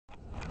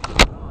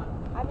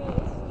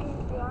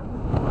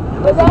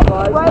But then,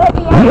 right at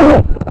the end,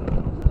 really?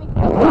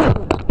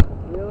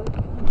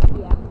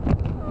 yeah.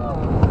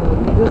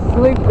 You just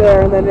sleep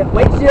there and then it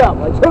wakes you up.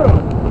 Like,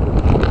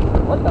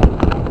 what the?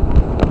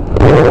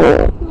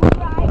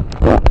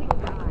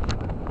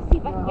 See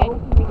if I can get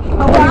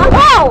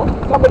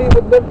Somebody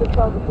would live to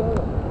tell the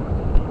tale.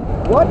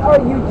 What are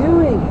you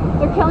doing?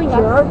 They're killing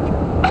jerk? us.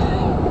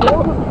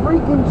 Pull the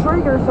freaking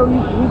trigger so we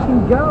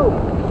can go.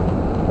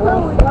 Or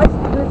I'll slice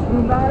this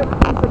pneumatic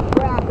piece of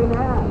crap in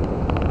half.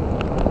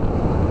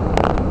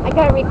 I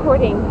got a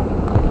recording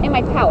in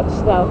my pouch,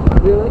 though.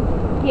 Really?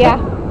 Yeah.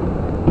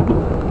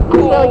 I'm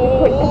really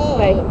recording this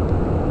way.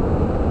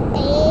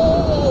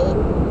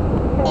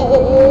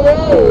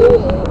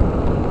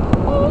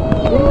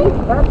 See?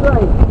 That's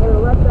right. You're gonna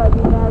let that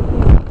pneumatic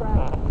piece of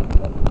crap.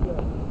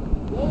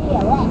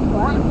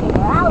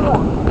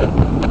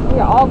 We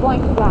are all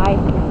going to die.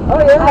 Oh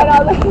yeah. I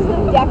know, this is a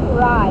deck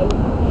ride.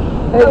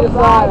 Hey,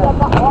 Josiah.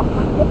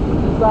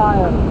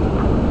 Josiah.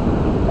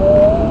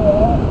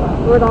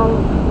 We're on.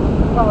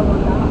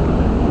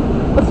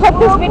 Let's hope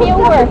this video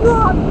works.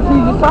 See,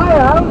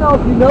 Josiah, I don't know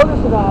if you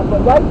noticed or not,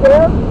 but right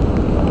there,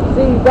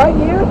 see, right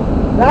here,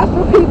 that's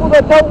for people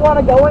that don't want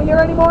to go in here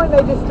anymore and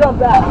they just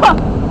jump out.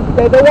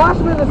 Okay, they wash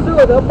them in the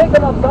sewer, they'll pick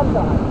them up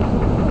sometime.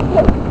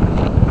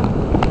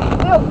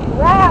 They'll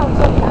drown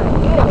sometimes,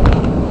 too.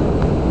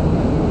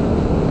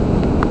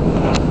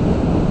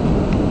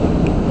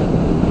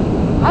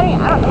 I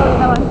don't really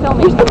know what I'm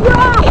filming. Here's the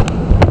drop!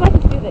 I might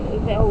just do this.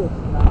 No,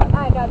 it's not. I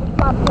know, the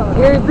drop's on.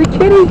 Here's the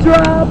kitty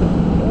drop!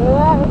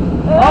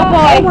 Oh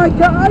boy! Oh my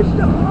gosh!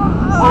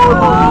 Oh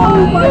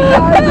my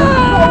gosh!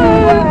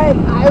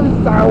 I'm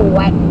so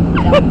wet.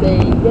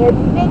 There's a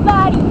big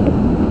body.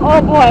 Oh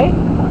boy!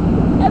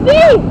 A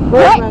bee!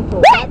 What?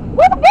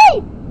 Where's a bee?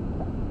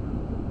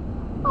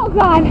 Oh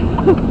god!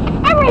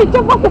 I'm ready to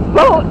jump off this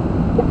boat.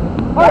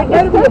 Alright,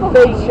 let it be a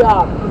fake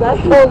shot.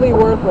 That's totally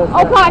worthless.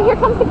 Oh god, here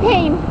comes the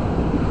pain.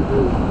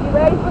 You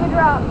ready for the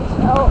drop?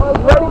 Oh,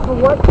 ready for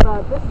what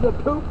drop? This is a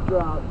poop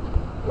drop.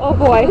 Oh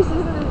boy. This is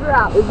the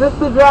drop. Is this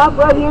the drop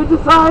right here,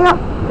 Josiah?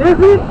 Is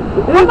it?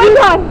 Oh my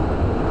god!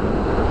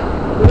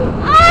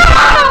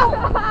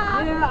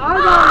 Yeah, I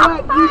got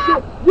wet. You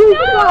should. You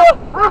should go.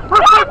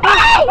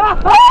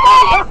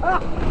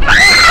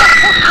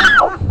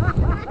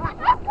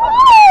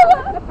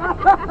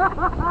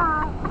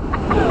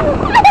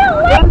 I don't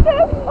like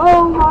this.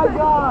 Oh my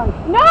god.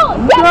 No!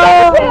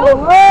 No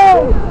way!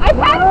 I've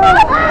had no!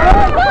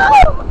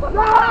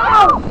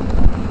 No!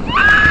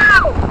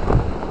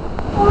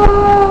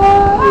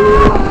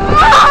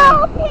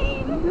 Oh,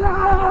 pain!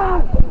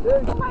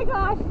 Oh my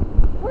gosh!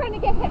 We're gonna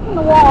get hit from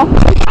the wall.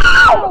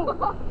 Ow!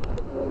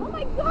 Oh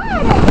my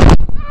god!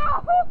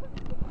 Ow!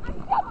 I'm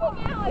jumping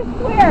out, I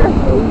swear!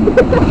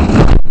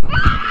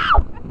 Ow!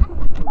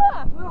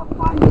 Little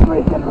fun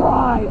freaking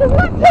ride! Does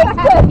not taste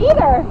good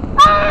either!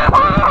 Oh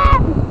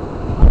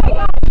my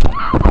god!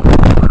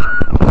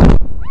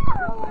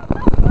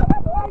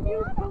 I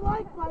used to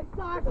like my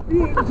socks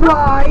being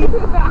dry.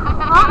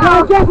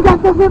 I guess that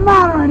doesn't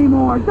matter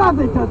anymore, does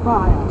it,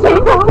 Josiah?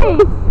 Change the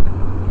face!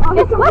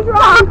 It's left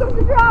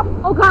drop!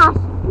 Oh gosh!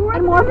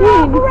 And more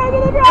pain! Oh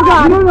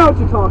god! You don't know what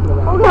you're talking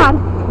about. Oh god!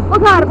 Oh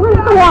god! Where's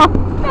the wall?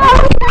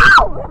 No!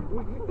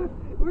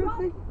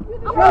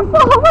 I'm gonna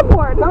fall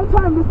overboard!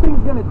 Sometimes this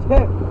thing's gonna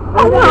tip.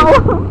 Oh no!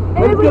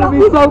 It's gonna be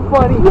so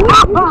funny.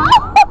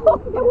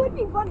 It would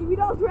be funny if we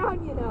don't drown,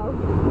 you know.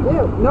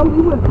 Ew, no,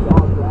 we wouldn't be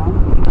all drown.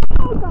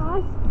 Oh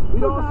gosh! We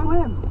don't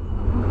swim.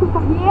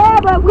 Yeah,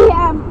 but we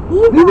have.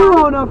 These are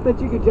low enough that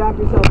you could jack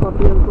yourself up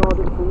here and crawl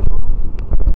to the pool.